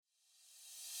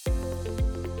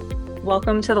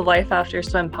Welcome to the Life After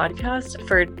Swim podcast.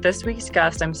 For this week's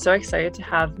guest, I'm so excited to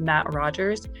have Matt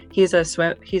Rogers. He's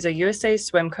a USA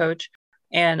swim coach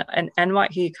and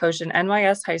he coached an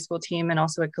NYS high school team and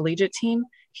also a collegiate team.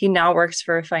 He now works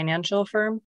for a financial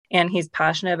firm and he's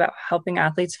passionate about helping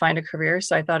athletes find a career.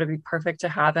 So I thought it'd be perfect to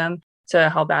have him to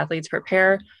help athletes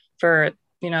prepare for,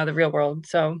 the real world.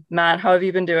 So Matt, how have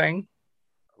you been doing?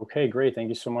 Okay, great. Thank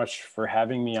you so much for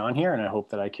having me on here. And I hope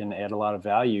that I can add a lot of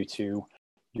value to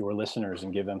your listeners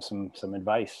and give them some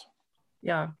advice.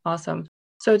 Yeah, awesome.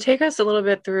 So take us a little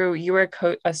bit through, you were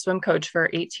a swim coach for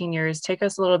 18 years. Take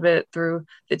us a little bit through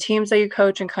the teams that you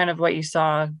coach and kind of what you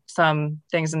saw, some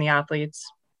things in the athletes.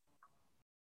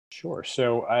 Sure.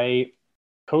 So I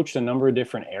coached a number of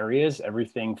different areas,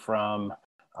 everything from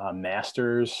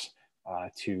masters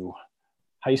to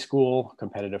high school,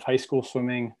 competitive high school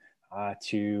swimming,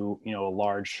 to a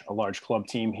large club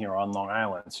team here on Long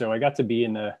Island. So I got to be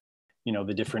in the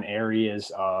different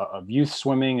areas of youth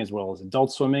swimming as well as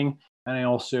adult swimming. And I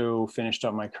also finished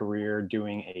up my career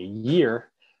doing a year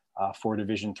for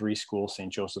Division III school,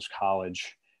 St. Joseph's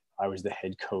College. I was the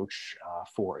head coach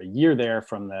for a year there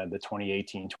from the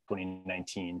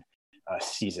 2018-2019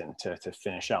 season to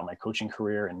finish out my coaching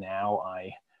career. And now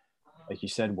I, like you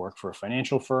said, work for a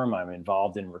financial firm. I'm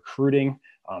involved in recruiting.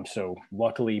 So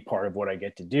luckily, part of what I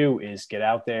get to do is get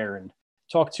out there and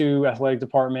talk to athletic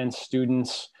departments,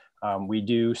 students. We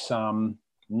do some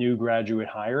new graduate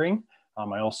hiring.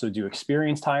 I also do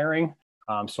experienced hiring.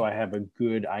 So I have a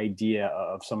good idea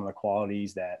of some of the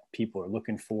qualities that people are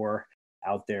looking for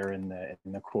out there in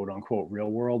the quote unquote real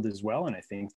world as well. And I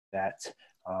think that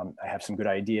I have some good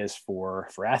ideas for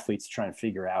athletes to try and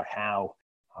figure out how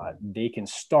they can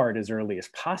start as early as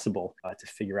possible to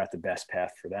figure out the best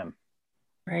path for them.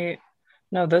 Right.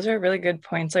 No, those are really good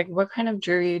points. Like, what kind of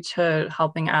drew you to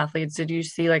helping athletes? Did you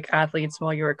see like athletes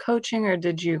while you were coaching, or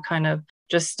did you kind of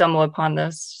just stumble upon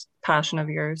this passion of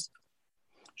yours?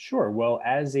 Sure. Well,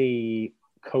 as a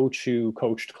coach who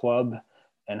coached club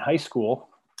and high school,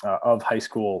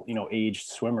 aged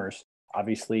swimmers,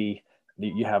 obviously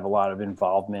you have a lot of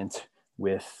involvement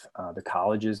with the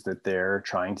colleges that they're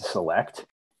trying to select.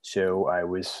 So I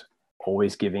was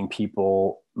always giving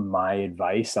people my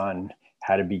advice on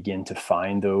how to begin to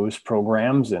find those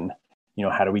programs and,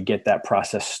 how do we get that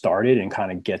process started and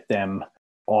kind of get them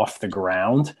off the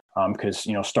ground. Because,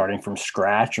 starting from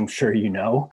scratch, I'm sure,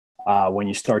 when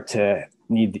you start to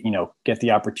need, get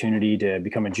the opportunity to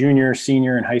become a junior,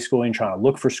 senior in high school and trying to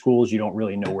look for schools, you don't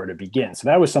really know where to begin. So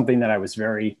that was something that I was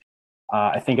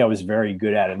I think I was very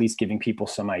good at least giving people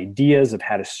some ideas of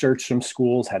how to search some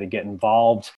schools, how to get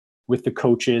involved with the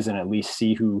coaches and at least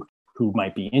see who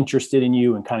might be interested in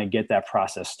you and kind of get that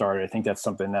process started. I think that's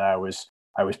something that I was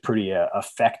pretty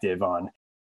effective on,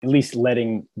 at least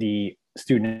letting the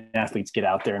student athletes get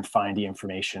out there and find the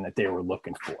information that they were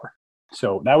looking for.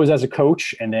 So that was as a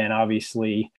coach. And then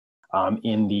obviously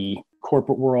in the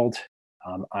corporate world,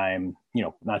 I'm,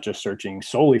 not just searching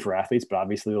solely for athletes, but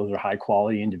obviously those are high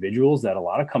quality individuals that a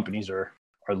lot of companies are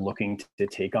looking to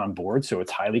take on board. So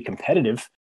it's highly competitive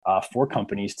for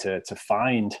companies to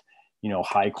find,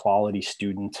 high quality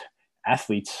student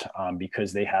athletes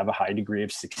because they have a high degree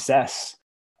of success,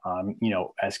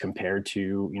 as compared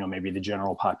to, maybe the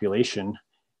general population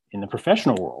in the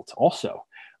professional world also.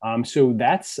 So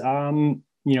that's,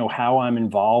 how I'm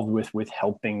involved with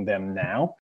helping them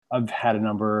now. I've had a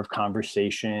number of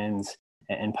conversations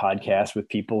and podcasts with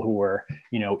people who are,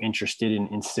 interested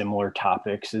in similar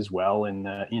topics as well in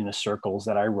the circles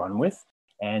that I run with.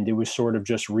 And it was sort of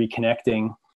just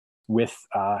reconnecting with,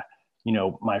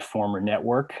 my former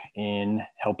network in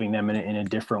helping them in a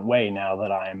different way now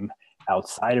that I'm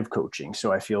outside of coaching.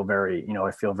 So I feel very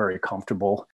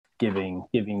comfortable giving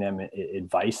them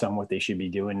advice on what they should be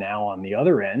doing now on the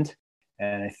other end.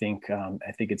 And I think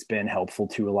it's been helpful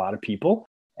to a lot of people.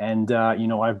 And,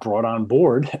 I've brought on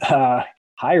board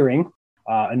hiring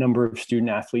a number of student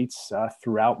athletes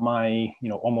throughout my,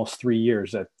 almost 3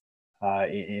 years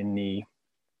in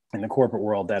the corporate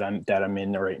world that I'm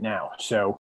in right now.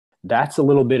 So that's a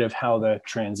little bit of how the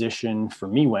transition for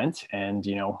me went, and,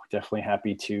 definitely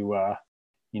happy to,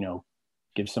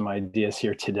 give some ideas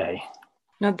here today.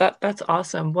 No, that's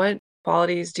awesome. What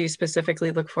qualities do you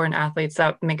specifically look for in athletes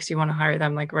that makes you want to hire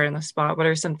them like right on the spot? What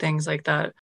are some things like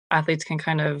that athletes can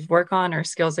kind of work on or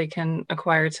skills they can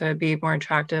acquire to be more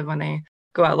attractive when they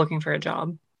go out looking for a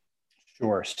job?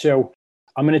 Sure. So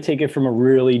I'm going to take it from a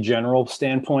really general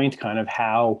standpoint, kind of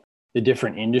how the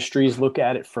different industries look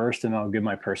at it first, and I'll give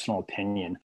my personal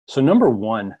opinion. So number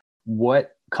one,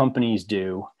 what companies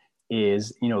do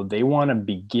is, they want to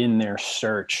begin their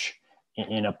search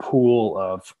in a pool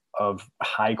of of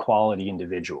high quality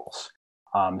individuals.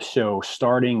 So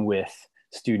starting with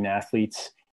student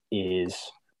athletes is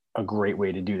a great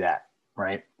way to do that,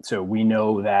 right? So we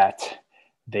know that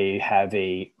they have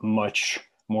a much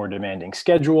more demanding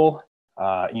schedule,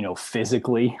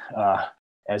 physically,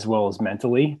 as well as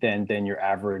mentally than your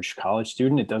average college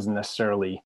student. It doesn't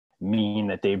necessarily mean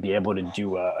that they'd be able to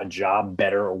do a job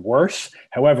better or worse.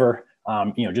 However,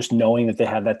 just knowing that they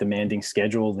have that demanding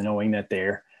schedule, knowing that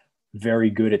they're very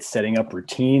good at setting up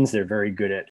routines, they're very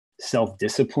good at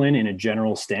self-discipline in a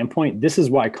general standpoint. This is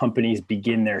why companies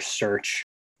begin their search,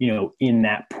 in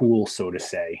that pool, so to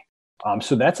say.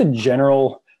 So that's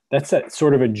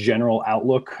sort of a general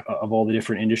outlook of all the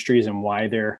different industries and why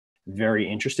they're very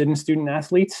interested in student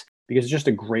athletes, because it's just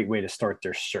a great way to start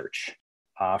their search.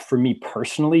 For me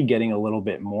personally, getting a little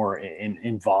bit more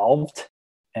involved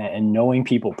and knowing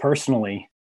people personally,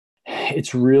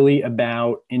 it's really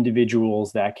about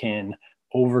individuals that can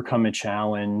overcome a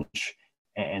challenge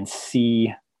and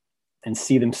see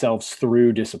themselves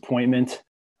through disappointment,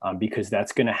 because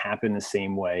that's going to happen the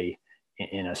same way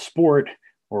in a sport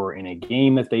or in a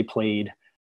game that they played,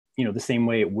 the same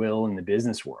way it will in the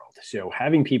business world. So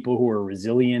having people who are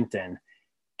resilient and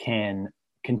can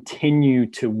continue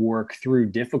to work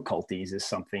through difficulties is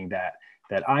something that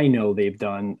I know they've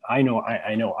done. I know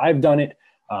I've done it.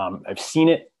 I've seen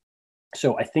it.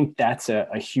 So I think that's a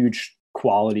huge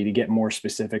quality. To get more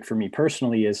specific for me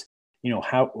personally is,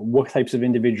 what types of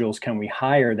individuals can we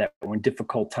hire that when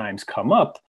difficult times come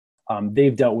up,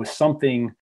 they've dealt with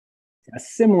a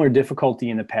similar difficulty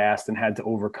in the past and had to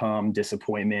overcome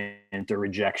disappointment or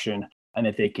rejection, and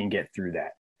that they can get through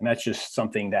that. And that's just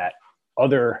something that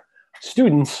other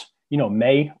students,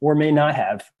 may or may not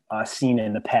have seen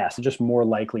in the past. It's just more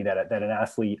likely that an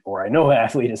athlete, or I know an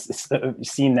athlete, has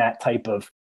seen that type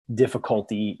of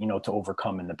difficulty, to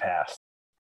overcome in the past.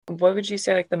 What would you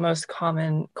say like the most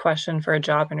common question for a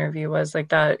job interview was, like,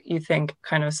 that you think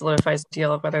kind of solidifies the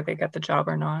deal of whether they get the job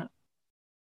or not?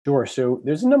 Sure. So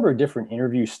there's a number of different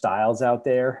interview styles out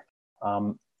there.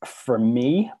 For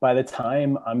me, by the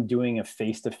time I'm doing a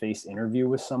face-to-face interview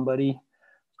with somebody,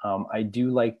 I do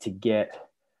like to get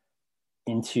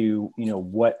into,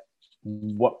 what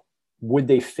would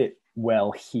they fit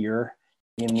well here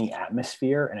in the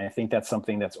atmosphere. And I think that's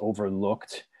something that's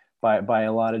overlooked by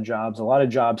a lot of jobs. A lot of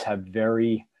jobs have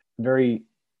very, very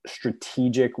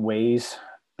strategic ways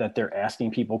that they're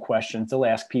asking people questions. They'll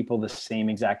ask people the same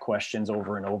exact questions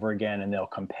over and over again, and they'll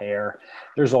compare.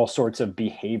 There's all sorts of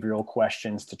behavioral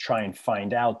questions to try and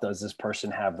find out, does this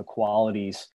person have the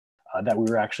qualities that we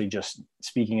were actually just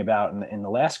speaking about in the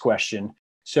last question.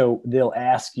 So they'll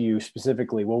ask you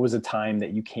specifically, what was a time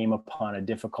that you came upon a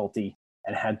difficulty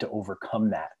and had to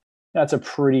overcome that? That's a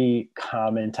pretty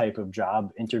common type of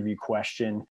job interview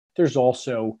question. There's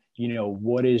also,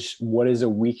 what is a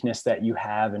weakness that you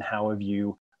have and how have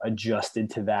you adjusted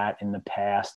to that in the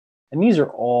past? And these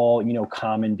are all,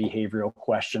 common behavioral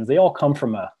questions. They all come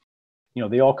from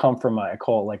I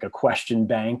call it like a question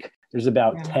bank. There's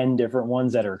about 10 different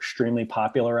ones that are extremely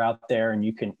popular out there, and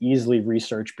you can easily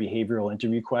research behavioral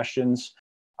interview questions,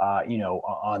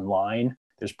 online.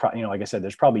 There's probably, like I said,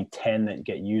 there's probably 10 that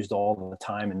get used all the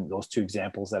time in those two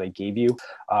examples that I gave you.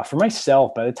 For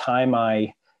myself, by the time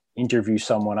I interview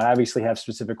someone, I obviously have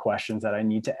specific questions that I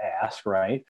need to ask,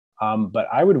 right? But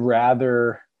I would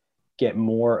rather get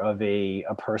more of a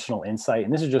personal insight.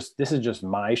 And this is just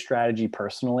my strategy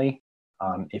personally.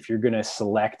 If you're going to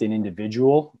select an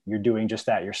individual, you're doing just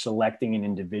that. You're selecting an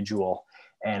individual.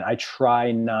 And I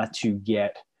try not to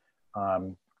get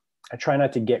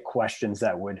questions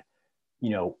that would,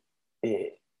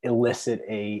 elicit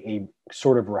a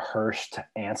sort of rehearsed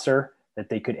answer that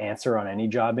they could answer on any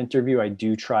job interview. I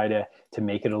do try to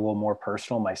make it a little more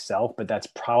personal myself, but that's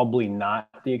probably not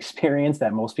the experience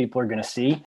that most people are going to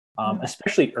see,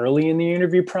 especially early in the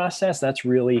interview process. That's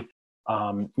really,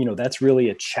 that's really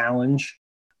a challenge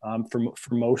for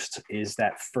most, is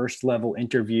that first level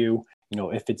interview.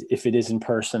 If it is in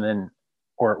person and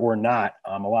or not,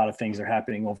 a lot of things are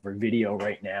happening over video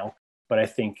right now. But I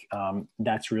think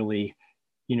that's really,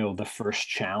 the first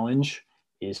challenge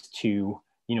is to,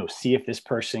 see if this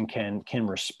person can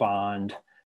respond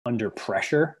under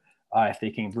pressure, if they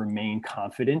can remain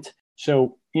confident.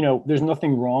 So, there's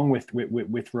nothing wrong with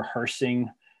rehearsing,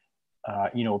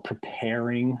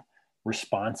 preparing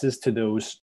responses to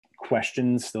those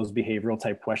questions, those behavioral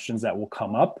type questions that will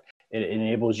come up. It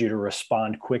enables you to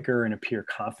respond quicker and appear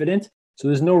confident. So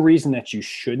there's no reason that you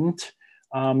shouldn't,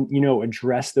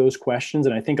 address those questions.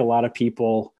 And I think a lot of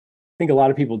people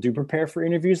do prepare for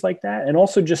interviews like that. And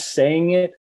also just saying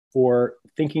it or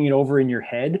thinking it over in your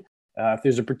head If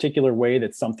there's a particular way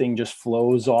that something just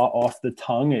flows off the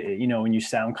tongue, and you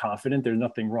sound confident, there's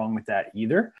nothing wrong with that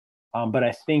either. But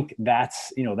I think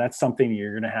that's something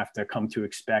you're going to have to come to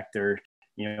expect, or,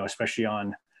 especially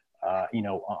on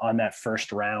that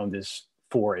first round, is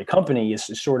for a company is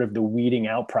sort of the weeding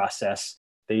out process.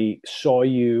 They saw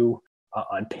you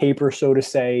on paper, so to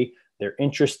say, they're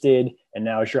interested, and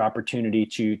now is your opportunity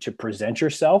to present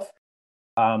yourself.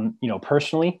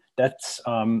 Personally, that's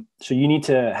so you need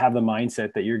to have the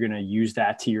mindset that you're going to use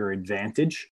that to your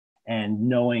advantage, and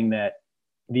knowing that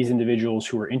these individuals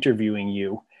who are interviewing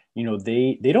you,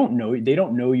 they don't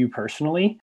know you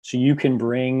personally, so you can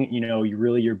bring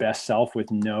your best self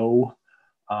with no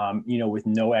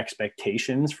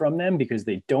expectations from them, because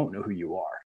they don't know who you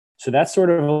are. So that's sort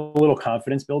of a little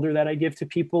confidence builder that I give to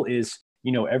people is,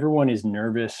 everyone is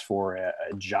nervous for a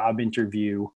job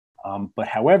interview. But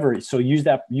however, so use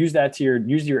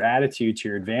your attitude to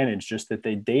your advantage, just that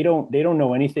they don't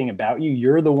know anything about you.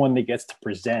 You're the one that gets to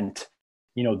present,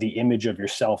 the image of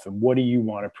yourself and what do you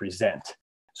want to present.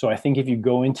 So I think if you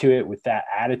go into it with that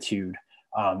attitude,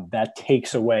 that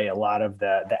takes away a lot of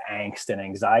the angst and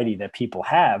anxiety that people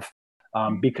have,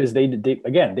 because they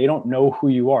don't know who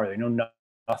you are. They know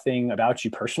nothing about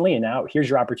you personally. And now here's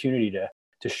your opportunity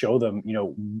to show them,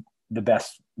 the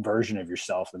best version of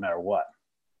yourself, no matter what.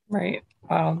 Right.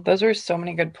 Wow. Those are so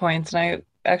many good points. And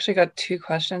I actually got 2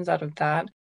 questions out of that.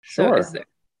 Sure. So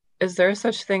is there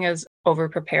such thing as over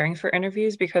preparing for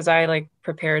interviews? Because I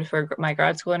prepared for my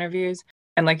grad school interviews,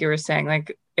 and like you were saying,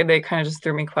 they kind of just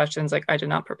threw me questions I did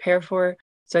not prepare for.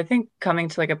 So I think coming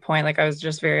to a point, I was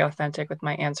just very authentic with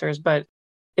my answers, but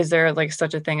is there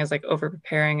such a thing as over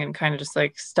preparing and kind of just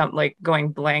going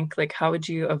blank? How would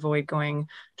you avoid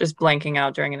just blanking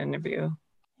out during an interview?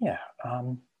 Yeah.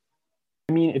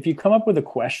 If you come up with a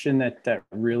question that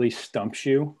really stumps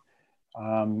you,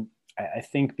 I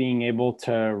think being able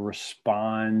to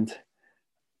respond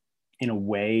in a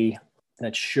way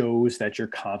that shows that you're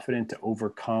confident to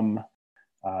overcome,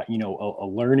 a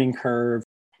learning curve,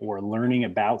 or learning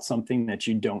about something that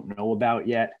you don't know about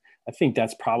yet. I think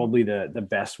that's probably the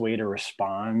best way to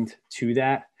respond to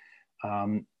that.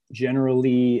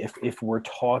 Generally, if we're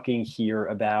talking here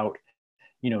about,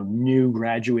 new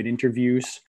graduate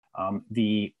interviews,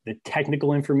 the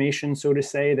technical information, so to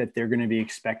say, that they're going to be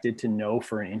expected to know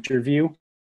for an interview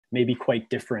may be quite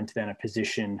different than a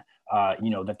position,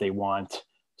 that they want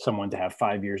someone to have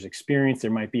 5 years experience. There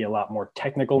might be a lot more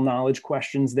technical knowledge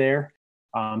questions there.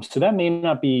 So that may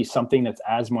not be something that's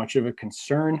as much of a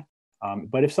concern.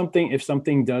 But if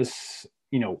something does,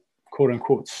 quote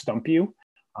unquote, stump you,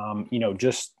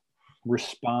 just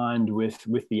respond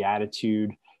with the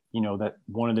attitude, that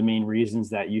one of the main reasons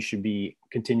that you should be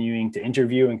continuing to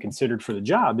interview and considered for the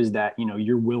job is that,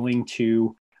 you're willing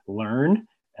to learn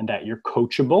and that you're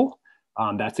coachable.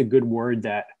 That's a good word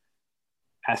that,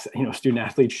 as student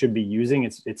athletes should be using.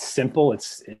 It's simple.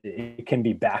 It can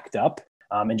be backed up,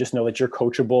 and just know that you're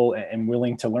coachable and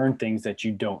willing to learn things that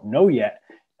you don't know yet,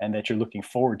 and that you're looking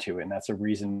forward to. And that's a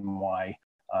reason why,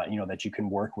 that you can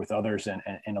work with others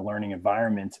in a learning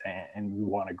environment, and we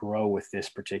want to grow with this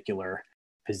particular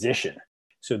position.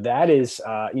 So that is,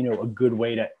 a good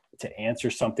way to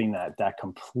answer something that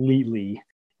completely,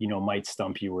 might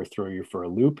stump you or throw you for a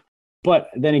loop. But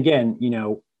then again,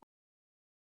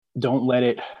 don't let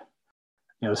it,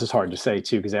 this is hard to say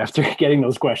too, because after getting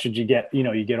those questions, you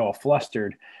get all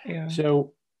flustered. Yeah.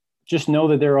 So just know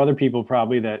that there are other people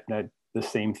probably that the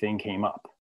same thing came up,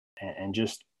 and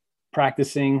just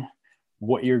practicing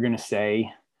what you're going to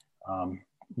say,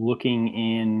 looking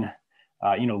in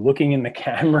the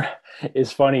camera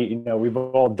is funny. We've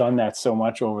all done that so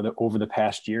much over the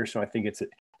past year. So I think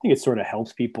it sort of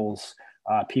helps people's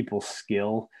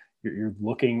skill. You're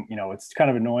looking, it's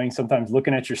kind of annoying sometimes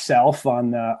looking at yourself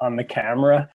on the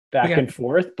camera back and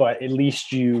forth, but at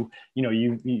least you're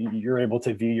able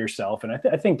to view yourself. And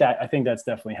I think that's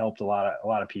definitely helped a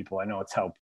lot of people. I know it's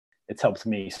helped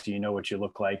me. So you know what you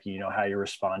look like, how you're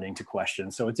responding to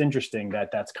questions. So it's interesting that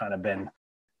that's kind of been,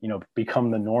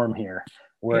 become the norm here.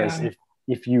 Whereas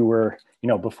if you were,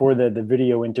 before the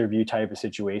video interview type of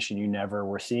situation, you never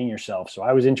were seeing yourself. So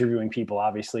I was interviewing people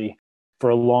obviously for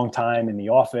a long time in the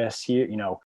office here,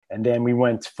 and then we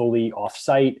went fully off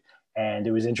site, and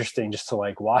it was interesting just to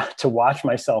watch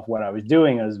myself, what I was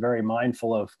doing. I was very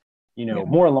mindful of,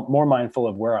 more mindful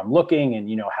of where I'm looking, and,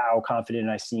 how confident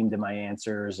I seemed in my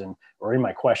answers or in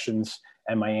my questions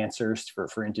and my answers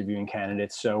for interviewing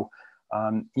candidates. So,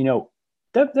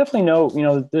 definitely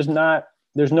no,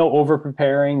 there's no over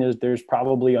preparing. There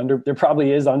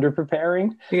probably is under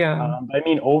preparing. Yeah. But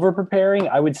over preparing,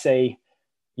 I would say,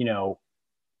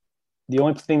 the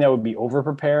only thing that would be over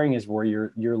preparing is where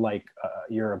you're like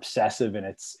you're obsessive and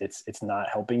it's not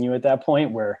helping you at that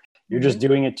point, where you're just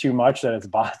doing it too much that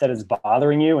it's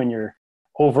bothering you and you're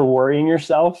over worrying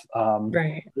yourself.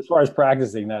 Right. As far as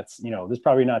practicing, that's, there's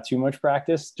probably not too much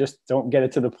practice. Just don't get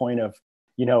it to the point of,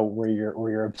 where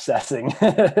you're obsessing.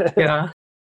 Yeah.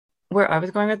 Where I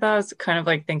was going with that is kind of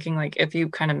like thinking like if you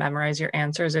kind of memorize your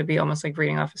answers, it'd be almost like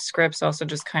reading off a script. So also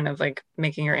just kind of like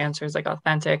making your answers like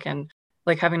authentic and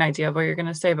like having an idea of what you're going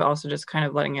to say, but also just kind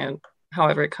of letting it,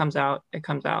 however it comes out, it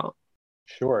comes out.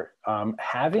 Sure.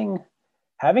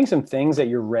 Having some things that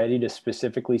you're ready to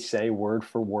specifically say word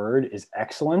for word is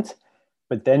excellent,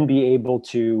 but then be able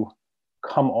to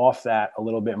come off that a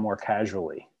little bit more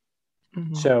casually.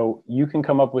 Mm-hmm. So you can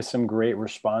come up with some great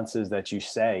responses that you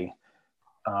say,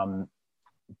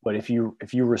 but if you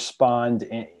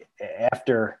respond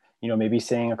after, maybe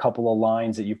saying a couple of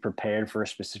lines that you've prepared for a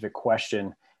specific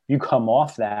question, you come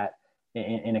off that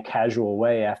in a casual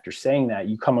way after saying that,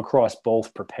 you come across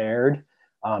both prepared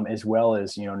as well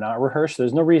as, not rehearsed.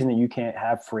 There's no reason that you can't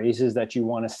have phrases that you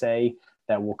want to say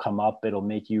that will come up. It'll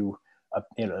make you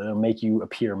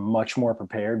appear much more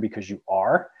prepared because you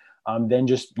are. Then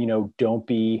just, don't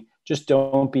be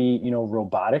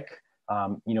robotic.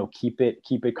 Keep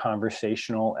it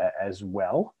conversational as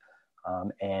well.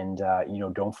 And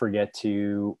don't forget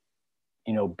to,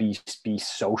 be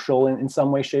social in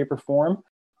some way, shape or form.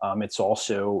 It's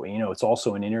also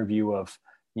an interview of,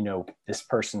 this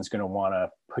person's going to want to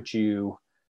put you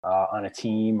on a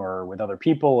team or with other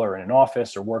people or in an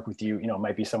office or work with you. It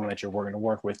might be someone that you're going to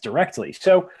work with directly.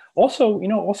 So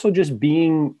also just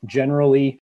being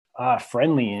generally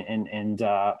friendly and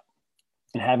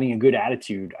having a good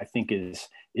attitude, I think is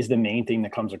the main thing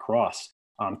that comes across.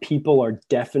 People are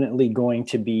definitely going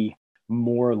to be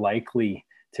more likely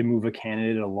to move a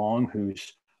candidate along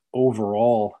who's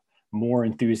overall more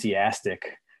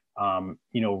enthusiastic,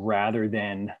 rather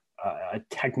than a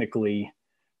technically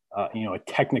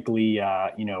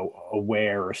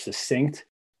aware or succinct,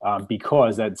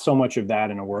 because that so much of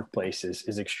that in a workplace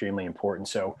is extremely important.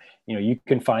 So, you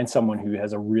can find someone who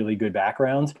has a really good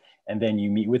background and then you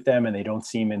meet with them and they don't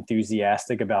seem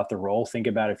enthusiastic about the role. Think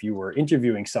about if you were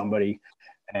interviewing somebody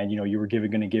and, you were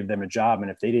going to give them a job,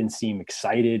 and if they didn't seem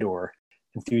excited or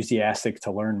enthusiastic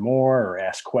to learn more or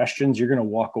ask questions, you're going to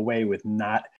walk away with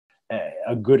not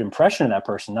a good impression of that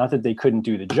person. Not that they couldn't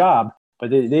do the job, but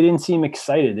they didn't seem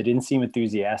excited. They didn't seem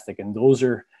enthusiastic. And those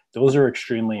are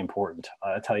extremely important.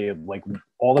 I tell you, like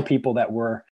all the people that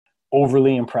we're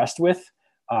overly impressed with,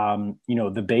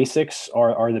 the basics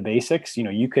are the basics.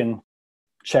 You can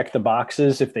check the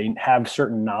boxes if they have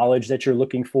certain knowledge that you're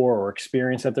looking for or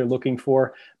experience that they're looking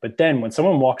for. But then when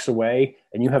someone walks away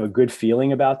and you have a good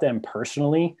feeling about them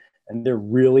personally, and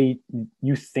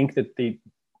you think that they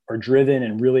are driven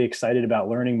and really excited about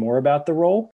learning more about the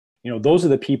role, those are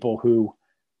the people who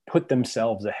put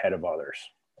themselves ahead of others.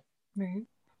 Right.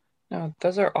 No,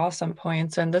 those are awesome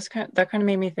points. And that kind of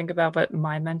made me think about what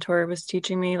my mentor was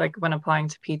teaching me, like when applying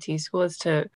to PT school, is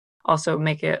to also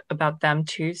make it about them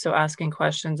too. So asking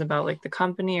questions about like the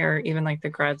company or even like the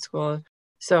grad school.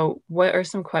 So what are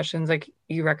some questions like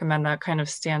you recommend that kind of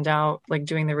stand out, like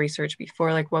doing the research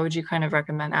before? Like what would you kind of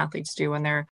recommend athletes do when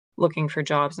they're looking for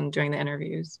jobs and doing the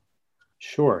interviews?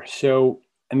 Sure. So,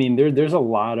 I mean, there's a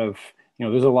lot of,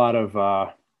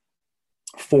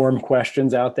 form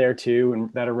questions out there too,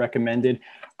 and that are recommended.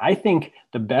 I think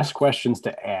the best questions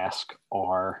to ask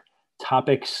are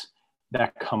topics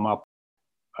that come up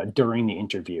during the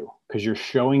interview, because you're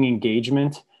showing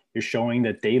engagement. You're showing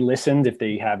that they listened. If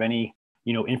they have any,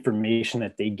 information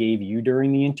that they gave you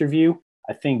during the interview,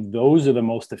 I think those are the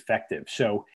most effective.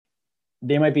 So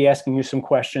they might be asking you some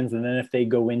questions, and then if they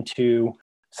go into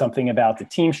something about the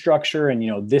team structure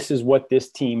and, this is what this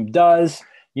team does,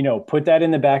 put that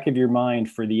in the back of your mind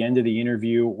for the end of the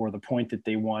interview or the point that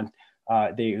they want.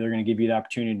 They're going to give you the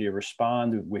opportunity to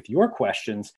respond with your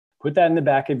questions. Put that in the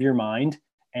back of your mind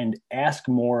and ask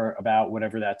more about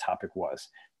whatever that topic was.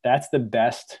 That's the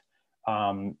best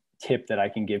tip that I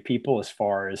can give people as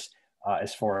far as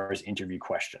interview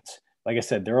questions. Like I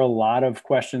said, there are a lot of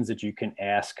questions that you can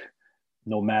ask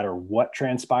no matter what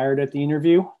transpired at the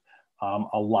interview.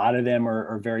 A lot of them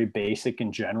are very basic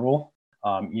and general.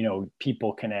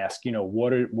 People can ask,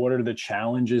 what are the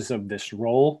challenges of this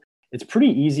role? It's pretty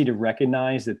easy to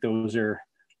recognize that those are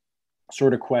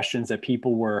sort of questions that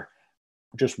people were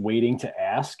just waiting to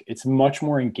ask. It's much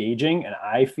more engaging. And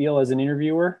I feel as an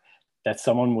interviewer that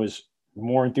someone was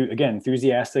more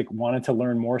enthusiastic, wanted to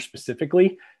learn more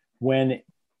specifically when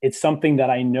it's something that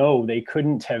I know they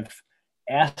couldn't have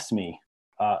asked me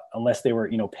unless they were,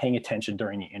 paying attention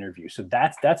during the interview. So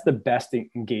that's the best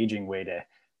engaging way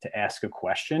to ask a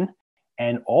question.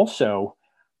 And also,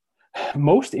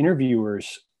 most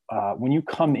interviewers, when you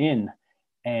come in,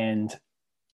 and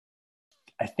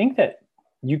I think that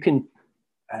you can,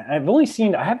 I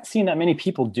haven't seen that many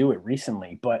people do it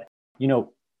recently, but,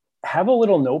 have a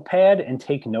little notepad and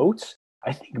take notes.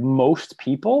 I think most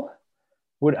people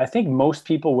would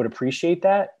appreciate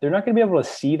that. They're not going to be able to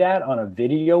see that on a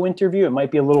video interview. It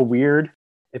might be a little weird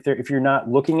if you're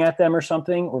not looking at them or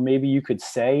something, or maybe you could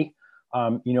say,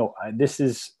 this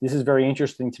is very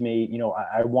interesting to me.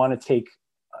 I want to take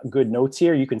good notes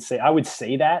here. You can say, I would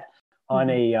say that on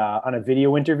a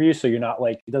video interview, so you're not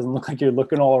like, it doesn't look like you're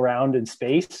looking all around in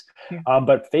space. Yeah.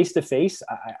 But face to face,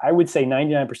 I would say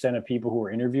 99% of people who are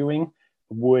interviewing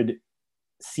would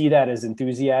see that as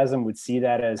enthusiasm, would see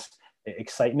that as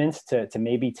excitement to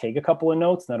maybe take a couple of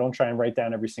notes. Now, don't try and write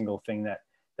down every single thing that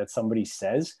somebody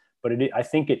says, but I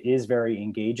think it is very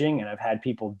engaging, and I've had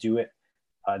people do it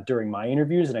during my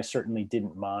interviews, and I certainly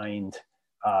didn't mind.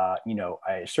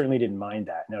 I certainly didn't mind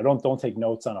that. Now, don't take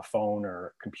notes on a phone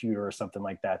or computer or something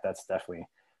like that. That's definitely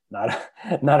not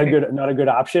a good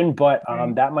option. But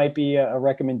that might be a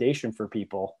recommendation for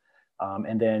people.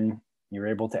 And then you're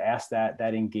able to ask that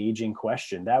engaging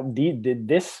question.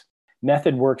 This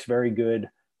method works very good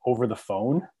over the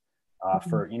phone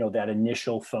for that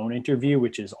initial phone interview,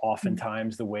 which is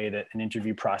oftentimes the way that an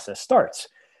interview process starts.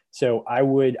 So I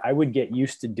would get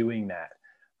used to doing that.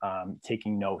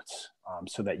 Taking notes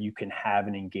so that you can have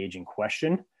an engaging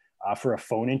question. For a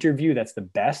phone interview, that's the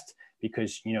best,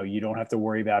 because you don't have to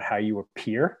worry about how you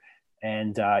appear,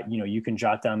 and you can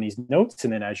jot down these notes,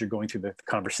 and then as you're going through the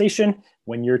conversation,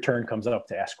 when your turn comes up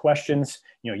to ask questions,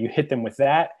 you hit them with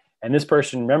that. And this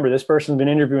person's been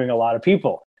interviewing a lot of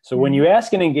people. So when you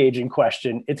ask an engaging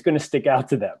question, it's going to stick out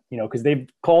to them, because they've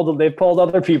called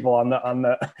other people on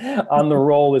the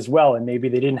role as well, and maybe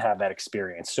they didn't have that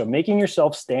experience. So making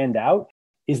yourself stand out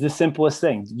is the simplest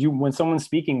thing. When someone's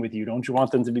speaking with you, don't you want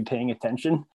them to be paying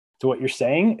attention to what you're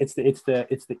saying? It's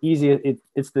the easiest.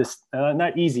 It's this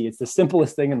not easy. It's the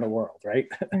simplest thing in the world, right?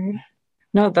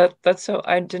 No, that's so,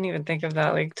 I didn't even think of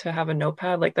that, like to have a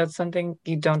notepad, like that's something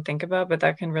you don't think about, but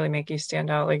that can really make you stand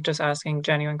out, like just asking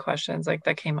genuine questions like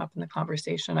that came up in the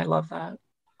conversation. I love that.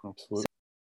 Absolutely. So,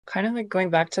 kind of like going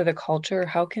back to the culture,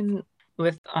 how can,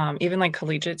 with even like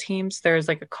collegiate teams, there's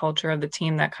like a culture of the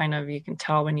team that kind of you can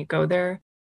tell when you go there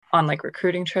on like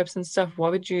recruiting trips and stuff.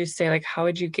 What would you say, like how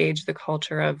would you gauge the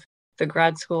culture of the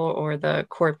grad school or the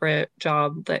corporate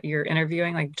job that you're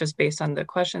interviewing, like just based on the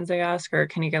questions they ask, or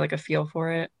can you get like a feel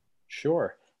for it?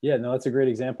 Sure. Yeah, no, that's a great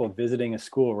example of visiting a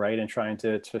school, right? And trying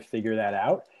to figure that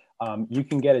out. You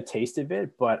can get a taste of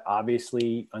it, but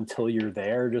obviously until you're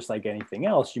there, just like anything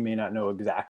else, you may not know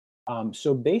exactly.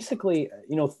 So basically,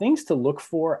 things to look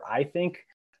for, I think,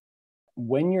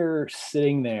 when you're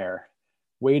sitting there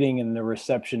waiting in the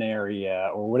reception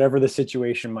area or whatever the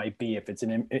situation might be, if it's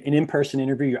an in-person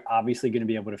interview, you're obviously going to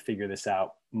be able to figure this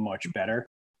out much better,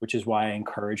 which is why I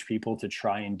encourage people to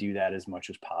try and do that as much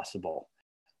as possible.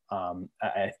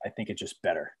 I think it's just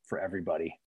better for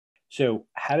everybody. So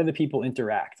how do the people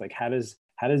interact? Like how does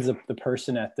the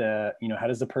person how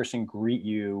does the person greet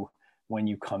you when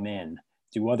you come in?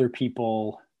 Do other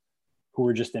people who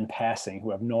are just in passing,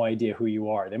 who have no idea who you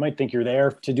are, they might think you're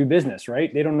there to do business,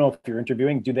 right? They don't know if you're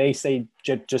interviewing. Do they say,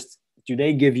 do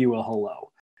they give you a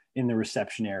hello in the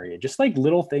reception area? Just like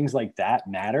little things like that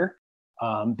matter,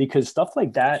 because stuff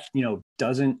like that,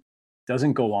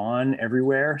 doesn't go on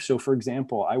everywhere. So for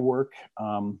example,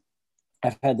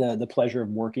 I've had the pleasure of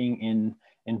working in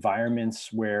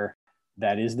environments where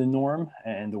that is the norm,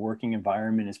 and the working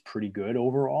environment is pretty good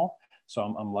overall. So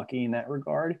I'm lucky in that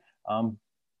regard.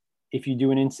 If you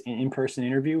do an in-person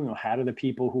interview, how do the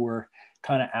people who are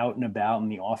kind of out and about in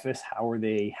the office, how do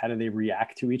they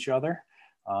react to each other?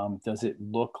 Does it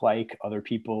look like other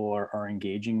people are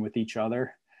engaging with each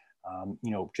other?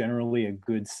 Generally a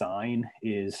good sign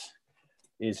is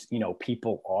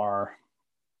people are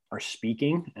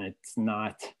speaking, and it's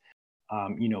not,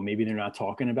 maybe they're not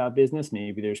talking about business.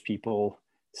 Maybe there's people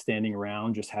standing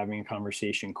around just having a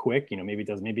conversation quick, maybe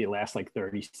it lasts like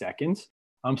 30 seconds.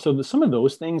 So some of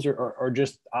those things are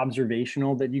just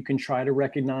observational that you can try to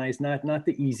recognize, not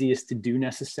the easiest to do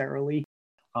necessarily,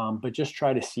 but just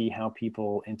try to see how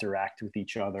people interact with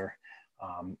each other.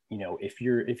 If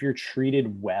you're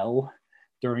treated well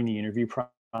during the interview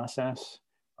process,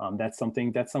 that's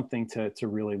something to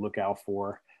really look out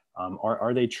for.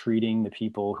 Are they treating the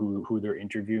people who they're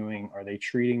interviewing? Are they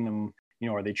treating them,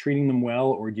 well,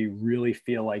 or do you really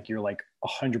feel like you're like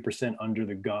 100% under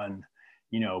the gun,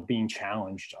 being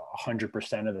challenged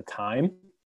 100% of the time?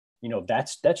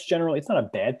 that's generally, it's not a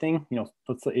bad thing.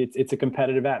 It's a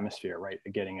competitive atmosphere, right?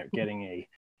 Getting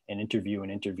an interview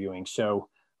and interviewing. So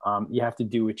you have to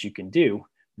do what you can do,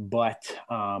 but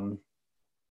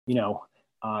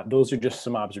those are just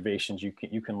some observations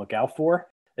you can look out for.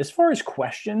 As far as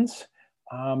questions,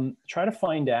 try to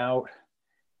find out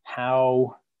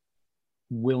how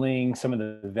willing some of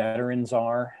the veterans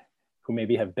are who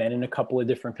maybe have been in a couple of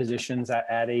different positions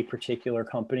at a particular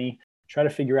company. Try to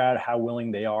figure out how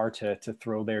willing they are to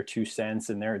throw their 2 cents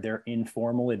and their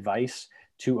informal advice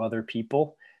to other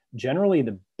people. Generally,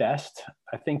 the best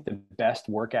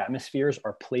work atmospheres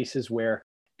are places where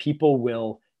people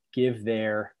will give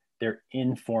their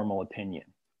informal opinion.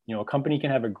 A company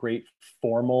can have a great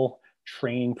formal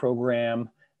training program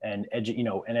and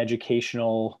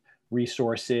educational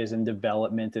resources and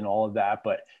development and all of that,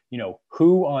 but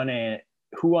who on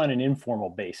an informal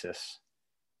basis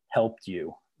helped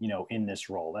you in this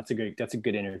role? That's a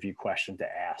good interview question to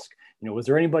ask. Was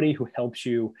there anybody who helped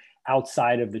you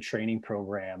outside of the training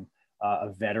program, a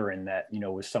veteran that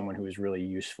was someone who was really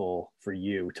useful for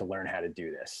you to learn how to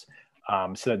do this?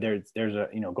 So there's a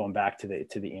going back to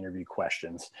the interview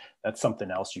questions, that's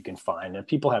something else you can find. And if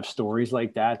people have stories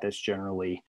like that, that's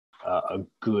generally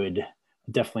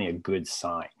definitely a good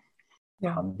sign.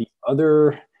 Yeah. The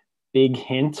other big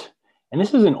hint, and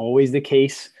this isn't always the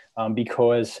case,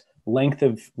 because length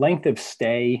of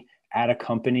stay at a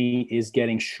company is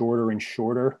getting shorter and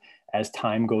shorter as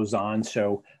time goes on.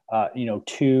 So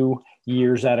 2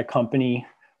 years at a company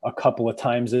a couple of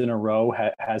times in a row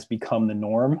has become the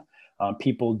norm.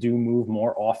 People do move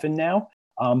more often now.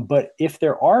 But if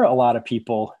there are a lot of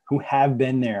people who have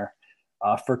been there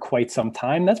for quite some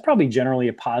time, that's probably generally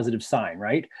a positive sign,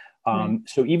 right?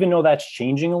 So even though that's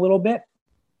changing a little bit,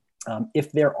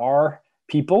 if there are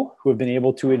people who have been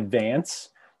able to advance,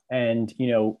 and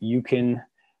you can,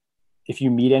 if you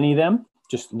meet any of them,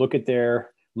 just look at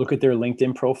their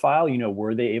LinkedIn profile.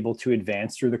 Were they able to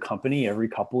advance through the company every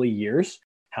couple of years?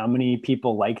 How many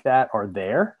people like that are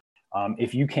there?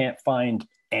 If you can't find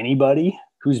anybody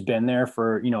who's been there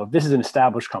for, if this is an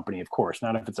established company, of course,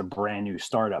 not if it's a brand new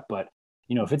startup, but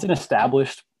if it's an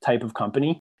established type of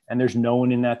company and there's no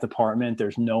one in that department,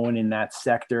 there's no one in that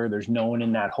sector, there's no one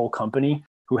in that whole company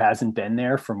who hasn't been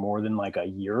there for more than like a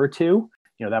year or two,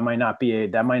 that might not be a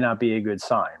good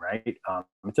sign, right?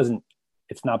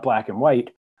 It's not black and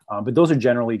white, but those are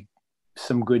generally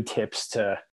some good tips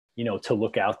to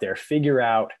look out there. Figure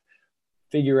out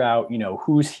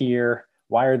who's here,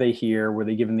 why are they here, were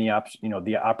they given the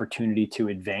opportunity to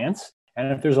advance?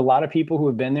 And if there's a lot of people who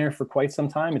have been there for quite some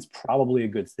time, it's probably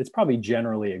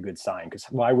generally a good sign, because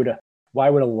why would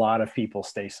a lot of people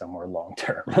stay somewhere long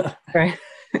term? Right.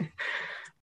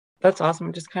 That's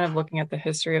awesome. Just kind of looking at the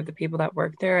history of the people that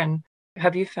work there. And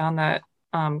have you found that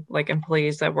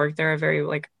employees that work there are very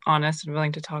honest and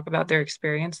willing to talk about their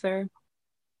experience there?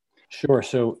 Sure.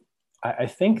 So I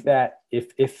think that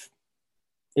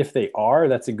if they are,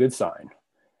 that's a good sign.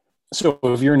 So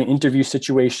if you're in an interview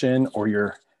situation or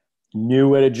you're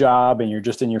new at a job and you're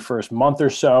just in your first month or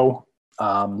so,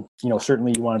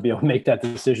 certainly you want to be able to make that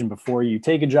decision before you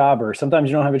take a job, or sometimes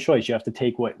you don't have a choice. You have to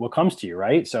take what comes to you,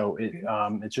 right? So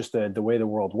it's just the way the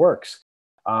world works.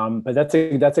 But that's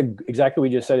exactly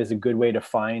what you just said is a good way to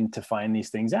find these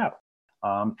things out.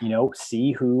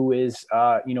 See who is,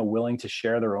 willing to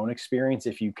share their own experience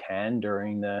if you can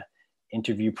during the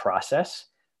interview process.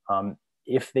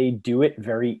 If they do it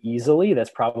very easily, that's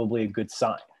probably a good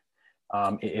sign.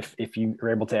 If you are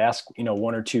able to ask,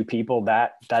 one or two people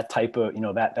that type of,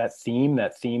 that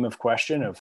theme of question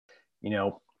of,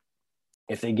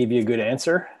 if they give you a good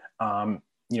answer,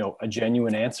 a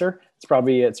genuine answer, it's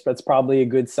probably a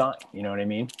good sign. You know what I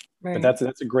mean? Right. But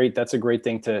that's a great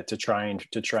thing to try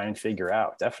and figure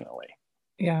out. Definitely.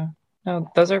 Yeah, no,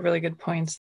 those are really good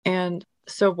points. And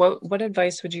so what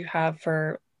advice would you have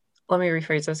for, let me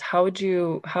rephrase this.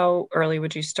 How early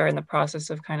would you start in the process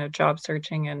of kind of job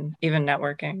searching and even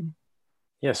networking?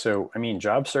 Yeah. So,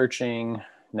 job searching,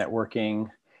 networking,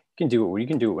 you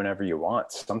can do it whenever you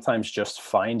want. Sometimes just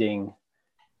finding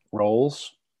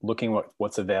roles, looking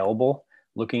what's available,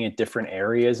 looking at different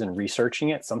areas and researching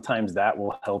it. Sometimes that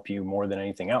will help you more than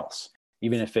anything else,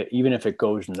 even if it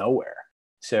goes nowhere.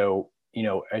 So,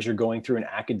 as you're going through an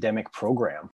academic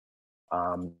program,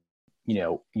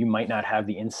 you might not have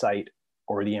the insight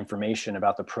or the information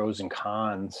about the pros and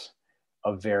cons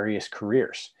of various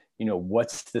careers.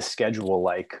 What's the schedule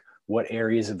like? What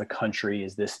areas of the country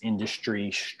is this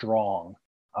industry strong?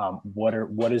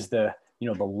 What is the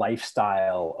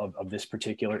lifestyle of this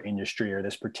particular industry or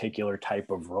this particular type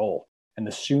of role? And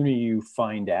the sooner you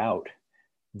find out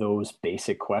those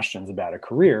basic questions about a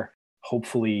career,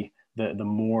 hopefully the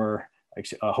more,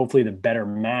 hopefully the better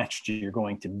matched you're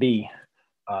going to be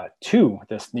to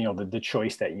this, the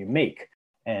choice that you make.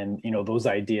 And, those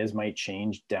ideas might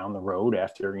change down the road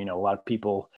after, a lot of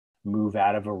people move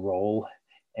out of a role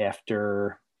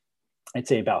after, I'd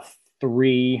say about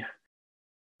 3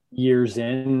 years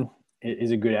in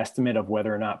is a good estimate of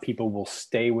whether or not people will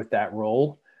stay with that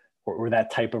role or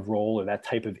that type of role or that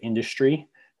type of industry.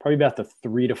 Probably about the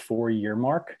 3 to 4 year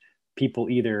mark, people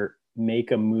either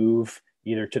make a move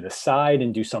either to the side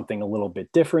and do something a little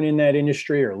bit different in that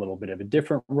industry or a little bit of a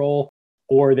different role,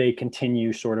 or they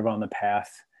continue sort of on the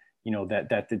path,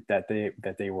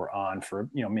 that they were on for,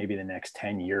 maybe the next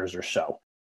 10 years or so.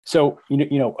 So,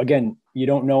 again, you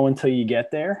don't know until you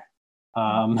get there.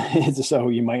 So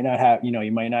you might not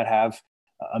have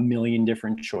a million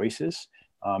different choices,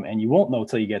 and you won't know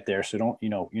till you get there. So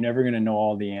you're never going to know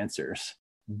all the answers,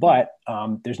 but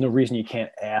there's no reason you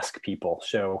can't ask people.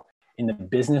 So in the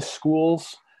business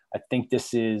schools, I think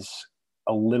this is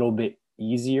a little bit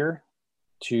easier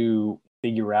to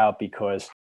figure out because,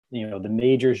 the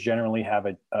majors generally have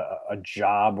a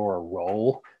job or a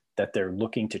role that they're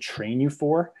looking to train you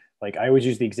for. Like I always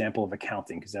use the example of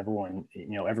accounting because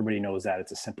everybody knows that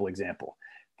it's a simple example.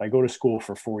 If I go to school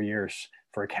for 4 years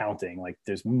for accounting, like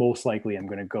there's most likely I'm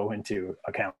going to go into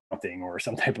accounting or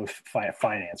some type of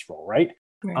finance role, right?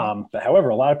 Right. But however,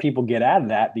 a lot of people get out of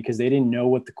that because they didn't know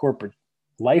what the corporate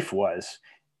life was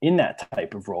in that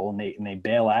type of role, and they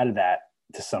bail out of that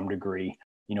to some degree,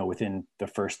 within the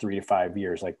first 3 to 5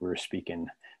 years, like we were speaking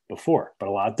before. But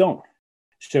a lot don't.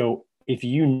 So if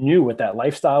you knew what that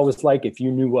lifestyle was like, if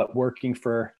you knew what working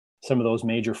for some of those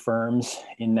major firms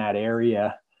in that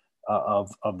area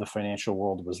of the financial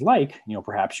world was like,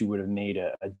 perhaps you would have made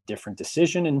a different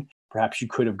decision, and perhaps you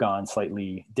could have gone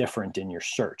slightly different in your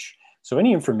search. So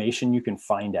any information you can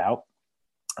find out.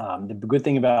 The good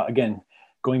thing about, again,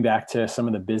 going back to some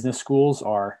of the business schools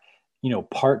are,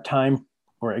 part-time,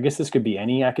 or I guess this could be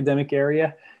any academic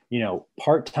area,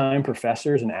 part-time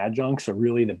professors and adjuncts are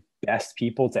really the best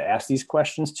people to ask these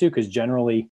questions to, because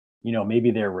generally, maybe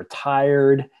they're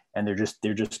retired and they're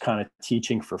just kind of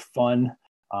teaching for fun,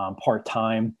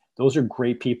 part-time. Those are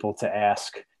great people to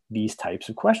ask these types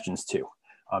of questions to,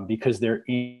 because they're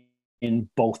in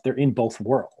both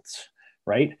worlds,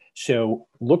 right? So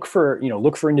look for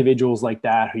individuals like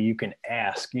that who you can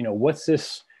ask,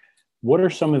 what are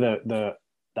some of the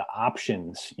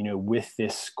options, with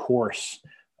this course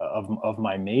of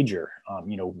my major,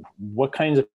 what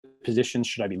kinds of positions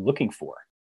should I be looking for?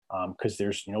 Because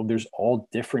there's all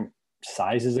different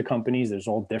sizes of companies. There's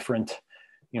all different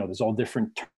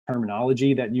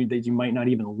terminology that you might not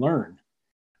even learn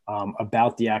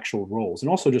about the actual roles, and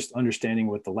also just understanding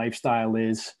what the lifestyle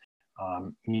is,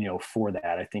 for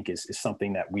that, I think is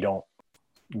something that we don't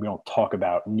talk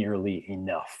about nearly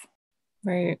enough.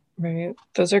 Right.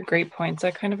 Those are great points.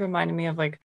 That kind of reminded me of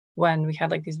like when we had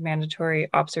like these mandatory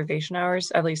observation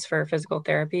hours, at least for physical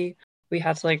therapy. We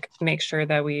had to like make sure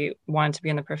that we wanted to be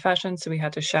in the profession. So we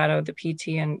had to shadow the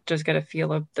PT and just get a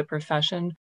feel of the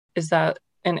profession. Is that,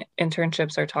 and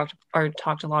internships are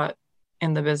talked a lot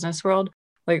in the business world.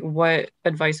 Like what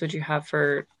advice would you have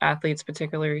for athletes,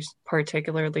 particularly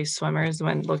swimmers,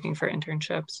 when looking for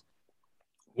internships?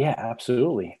 Yeah,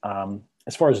 absolutely.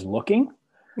 As far as looking,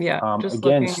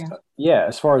 looking.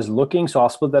 As far as looking, so I'll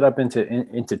split that up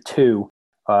into two.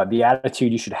 The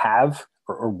attitude you should have,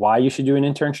 or why you should do an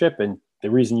internship, and the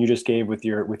reason you just gave with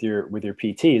your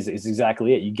PT is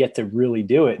exactly it. You get to really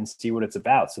do it and see what it's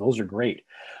about. So those are great.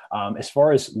 As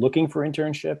far as looking for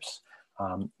internships,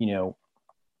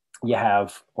 you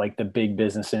have like the big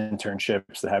business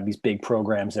internships that have these big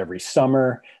programs every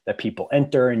summer that people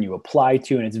enter and you apply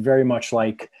to, and it's very much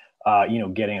like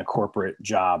getting a corporate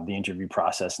job, the interview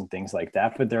process and things like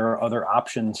that. But there are other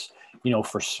options,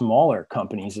 for smaller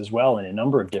companies as well in a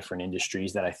number of different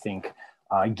industries that I think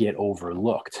get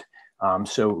overlooked.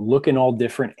 So look in all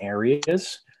different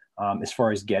areas. As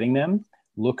far as getting them,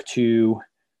 look to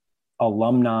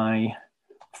alumni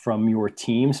from your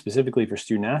team, specifically for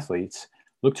student athletes.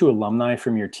 Look to alumni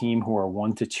from your team who are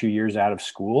 1 to 2 years out of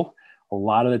school. A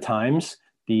lot of the times,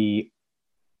 the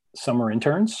summer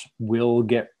interns will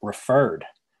get referred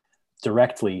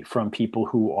directly from people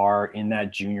who are in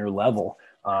that junior level.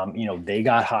 They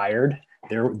got hired.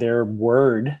 Their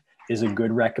word is a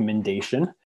good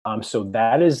recommendation. So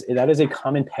that is a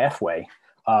common pathway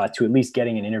to at least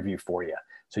getting an interview for you.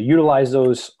 So utilize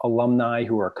those alumni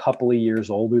who are a couple of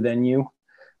years older than you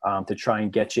to try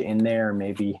and get you in there,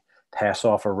 maybe pass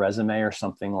off a resume or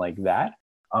something like that.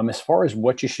 As far as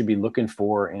what you should be looking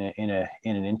for in an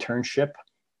internship,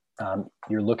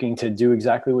 you're looking to do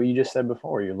exactly what you just said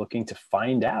before. You're looking to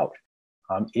find out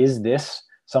Is this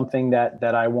something that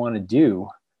I want to do,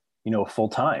 full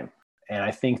time? And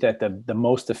I think that the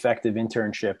most effective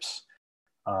internships,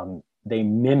 they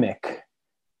mimic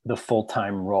the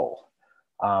full-time role.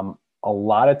 A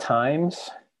lot of times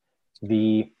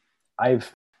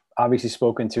I've obviously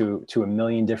spoken to a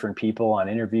million different people on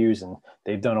interviews, and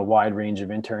they've done a wide range of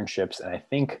internships. And I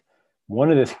think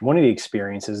one of the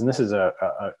experiences, and this is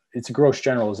it's a gross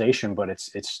generalization, but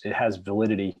it has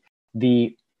validity.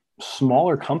 The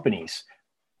smaller companies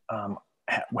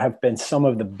have been some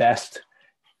of the best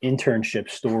internship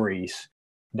stories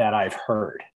that I've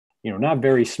heard. Not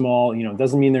very small,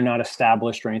 doesn't mean they're not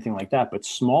established or anything like that, but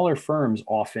smaller firms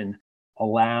often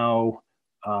allow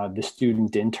the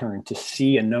student intern to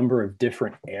see a number of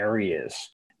different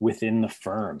areas within the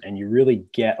firm. And you really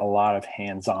get a lot of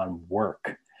hands-on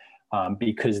work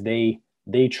because they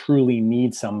truly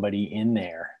need somebody in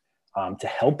there to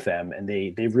help them. And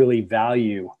they really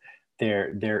value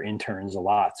their interns a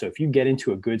lot. So if you get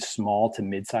into a good small to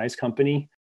mid-sized company,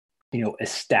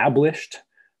 established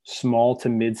small to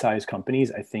mid-sized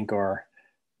companies, I think, are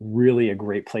really a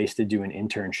great place to do an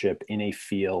internship in a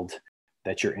field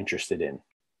that you're interested in.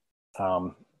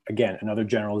 Again, another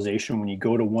generalization, when you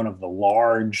go to one of the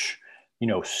large,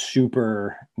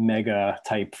 super mega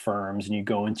type firms and you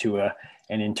go into an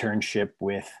internship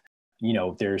with,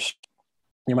 there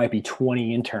might be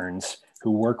 20 interns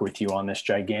who work with you on this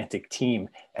gigantic team.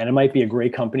 And it might be a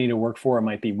great company to work for. It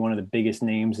might be one of the biggest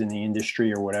names in the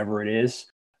industry or whatever it is.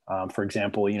 For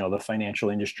example, the financial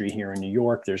industry here in New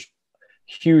York, there's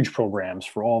huge programs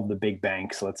for all of the big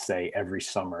banks, let's say, every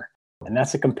summer. And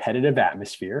that's a competitive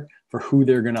atmosphere for who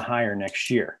they're going to hire next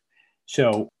year.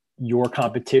 So your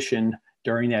competition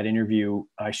during that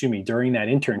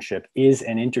internship is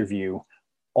an interview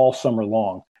all summer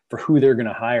long for who they're going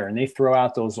to hire. And they throw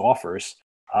out those offers,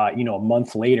 a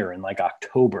month later in like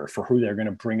October for who they're going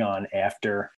to bring on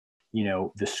after,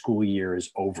 the school year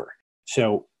is over.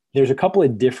 So there's a couple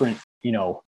of different,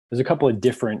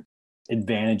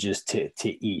 advantages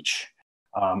to each.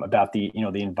 About the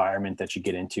environment that you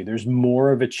get into. There's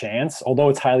more of a chance, although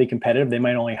it's highly competitive, they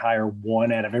might only hire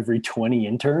 1 out of every 20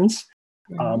 interns.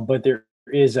 But there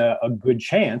is a good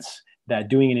chance that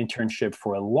doing an internship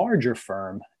for a larger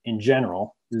firm in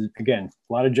general, again,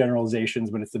 a lot of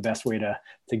generalizations, but it's the best way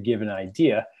to give an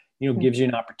idea, gives you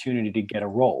an opportunity to get a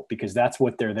role, because that's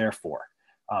what they're there for.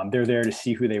 They're there to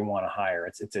see who they want to hire.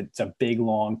 It's a big,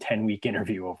 long 10-week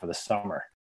interview over the summer.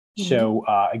 So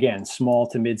again, small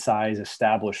to mid-size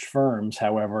established firms,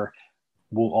 however,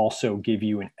 will also give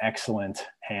you an excellent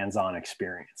hands-on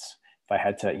experience. If I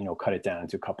had to, cut it down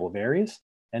into a couple of areas.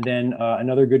 And then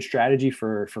another good strategy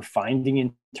for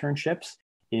finding internships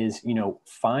is,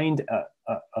 find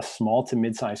a small to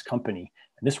mid-sized company.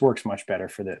 And this works much better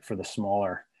for the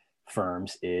smaller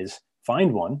firms. Is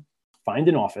find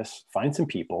an office, find some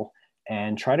people,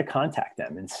 and try to contact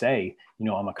them and say,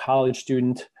 I'm a college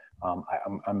student.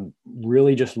 I'm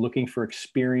really just looking for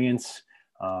experience,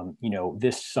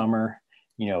 this summer.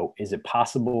 Is it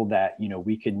possible that,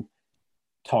 we could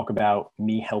talk about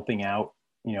me helping out,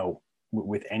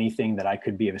 with anything that I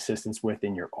could be of assistance with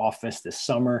in your office this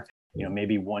summer?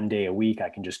 Maybe 1 day a week I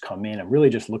can just come in. I'm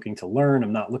really just looking to learn.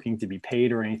 I'm not looking to be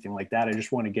paid or anything like that. I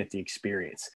just want to get the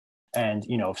experience. And,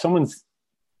 if someone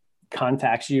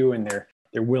contacts you and they're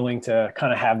willing to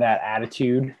kind of have that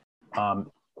attitude,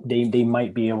 they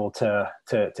might be able to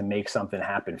make something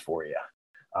happen for you.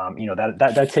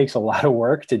 That takes a lot of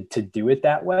work to do it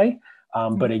that way.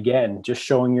 But again, just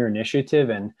showing your initiative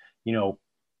and,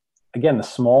 again, the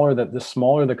smaller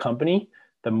the company,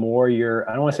 the more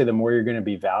I don't want to say the more you're going to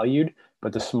be valued,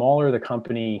 but the smaller the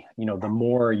company, the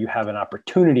more you have an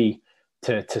opportunity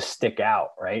to stick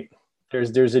out, right?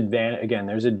 There's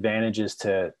advantages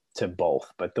to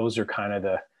both, but those are kind of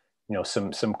the,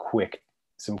 some quick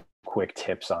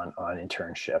tips on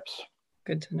internships.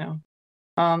 Good to know.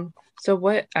 So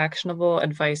what actionable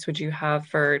advice would you have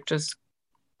for just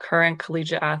current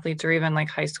collegiate athletes or even like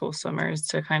high school swimmers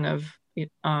to kind of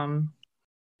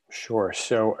Sure.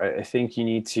 So I think you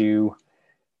need to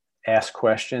ask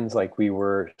questions like we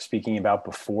were speaking about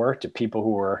before to people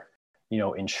who are,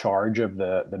 in charge of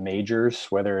the majors,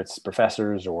 whether it's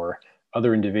professors or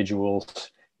other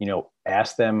individuals.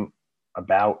 Ask them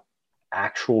about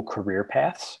actual career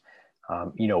paths.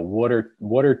 What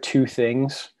are 2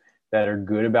 things that are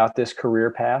good about this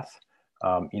career path?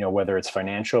 Whether it's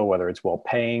financial, whether it's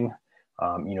well-paying,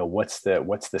 what's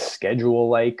the schedule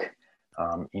like?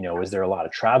 Is there a lot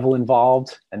of travel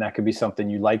involved? And that could be something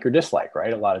you like or dislike,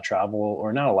 right? A lot of travel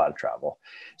or not a lot of travel.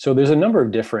 So there's a number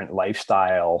of different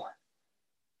lifestyle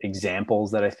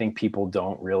examples that I think people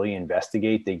don't really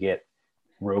investigate. They get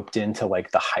roped into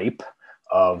like the hype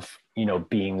of,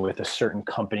 being with a certain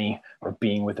company or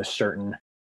being with a certain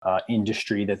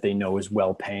industry that they know is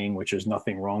well paying, which is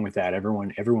nothing wrong with that.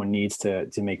 Everyone needs to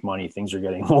make money. Things are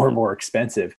getting more and more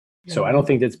expensive. So I don't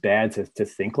think that's bad to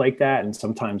think like that. And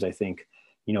sometimes I think,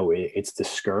 it's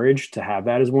discouraged to have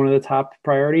that as one of the top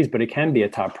priorities, but it can be a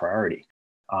top priority.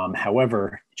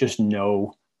 However, just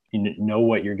know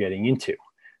what you're getting into.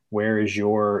 Where's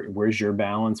your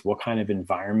balance? What kind of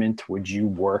environment would you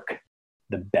work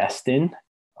the best in?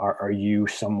 Are you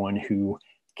someone who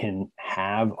can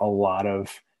have a lot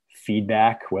of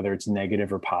feedback, whether it's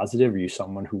negative or positive? Are you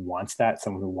someone who wants that,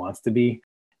 someone who wants to be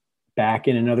back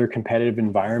in another competitive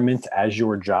environment as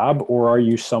your job? Or are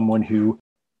you someone who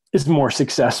is more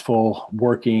successful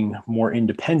working more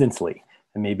independently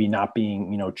and maybe not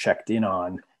being, checked in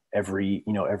on every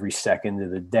second of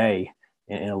the day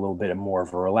in a little bit more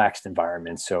of a relaxed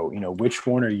environment? So, which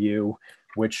one are you?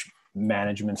 Which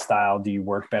management style do you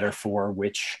work better for?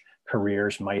 Which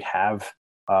careers might have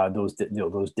those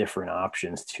different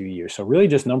options to you? So really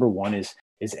just number one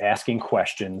is asking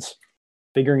questions,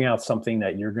 figuring out something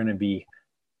that you're going to be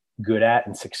good at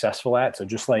and successful at. So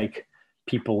just like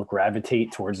people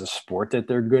gravitate towards a sport that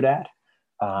they're good at,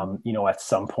 at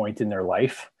some point in their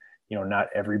life, not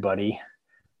everybody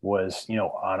was,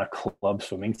 on a club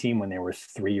swimming team when they were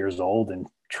 3 years old and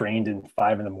trained in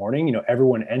 5 a.m.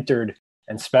 Everyone entered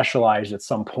and specialized at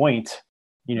some point,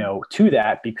 to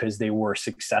that because they were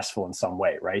successful in some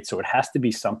way, right? So it has to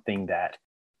be something that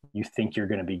you think you're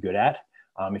going to be good at.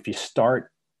 If you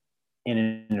start in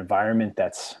an environment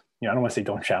that's, I don't want to say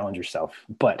don't challenge yourself,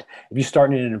 but if you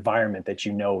start in an environment that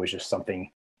is just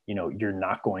something, you're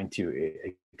not going to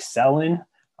excel in,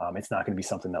 it's not going to be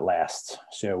something that lasts.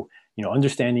 So,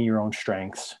 understanding your own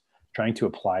strengths, trying to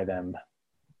apply them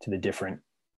to the different,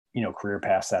 career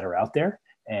paths that are out there.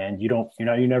 And you're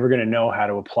never going to know how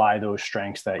to apply those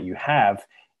strengths that you have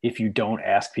if you don't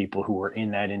ask people who are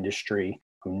in that industry,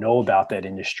 who know about that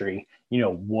industry,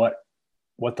 what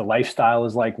the lifestyle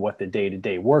is like, what the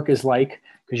day-to-day work is like,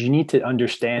 because you need to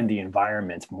understand the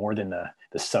environment more than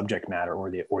the subject matter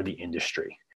or the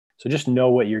industry. So just know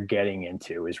what you're getting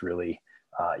into is really,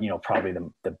 probably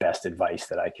the best advice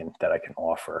that I can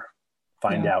offer.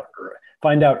 Find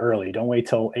out early. Don't wait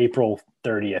till April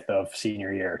 30th of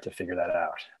senior year to figure that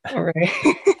out. All right.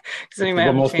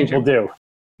 What most people do.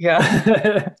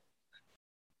 Yeah.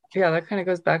 Yeah, that kind of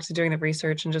goes back to doing the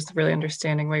research and just really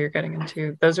understanding what you're getting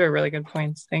into. Those are really good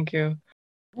points. Thank you.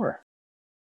 Sure.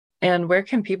 And where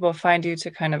can people find you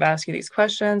to kind of ask you these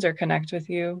questions or connect with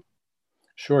you?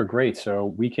 Sure, great. So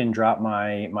we can drop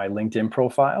my LinkedIn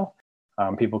profile.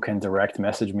 People can direct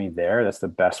message me there. That's the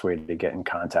best way to get in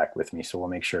contact with me. So we'll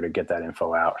make sure to get that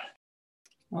info out.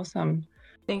 Awesome.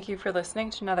 Thank you for listening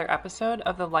to another episode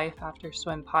of the Life After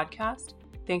Swim podcast.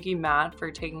 Thank you, Matt, for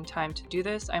taking time to do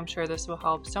this. I'm sure this will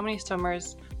help so many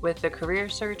swimmers with the career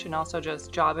search and also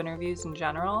just job interviews in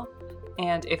general.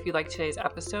 And if you like today's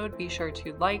episode, be sure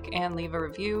to like and leave a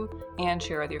review and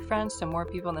share with your friends so more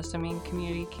people in the swimming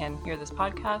community can hear this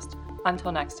podcast.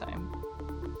 Until next time.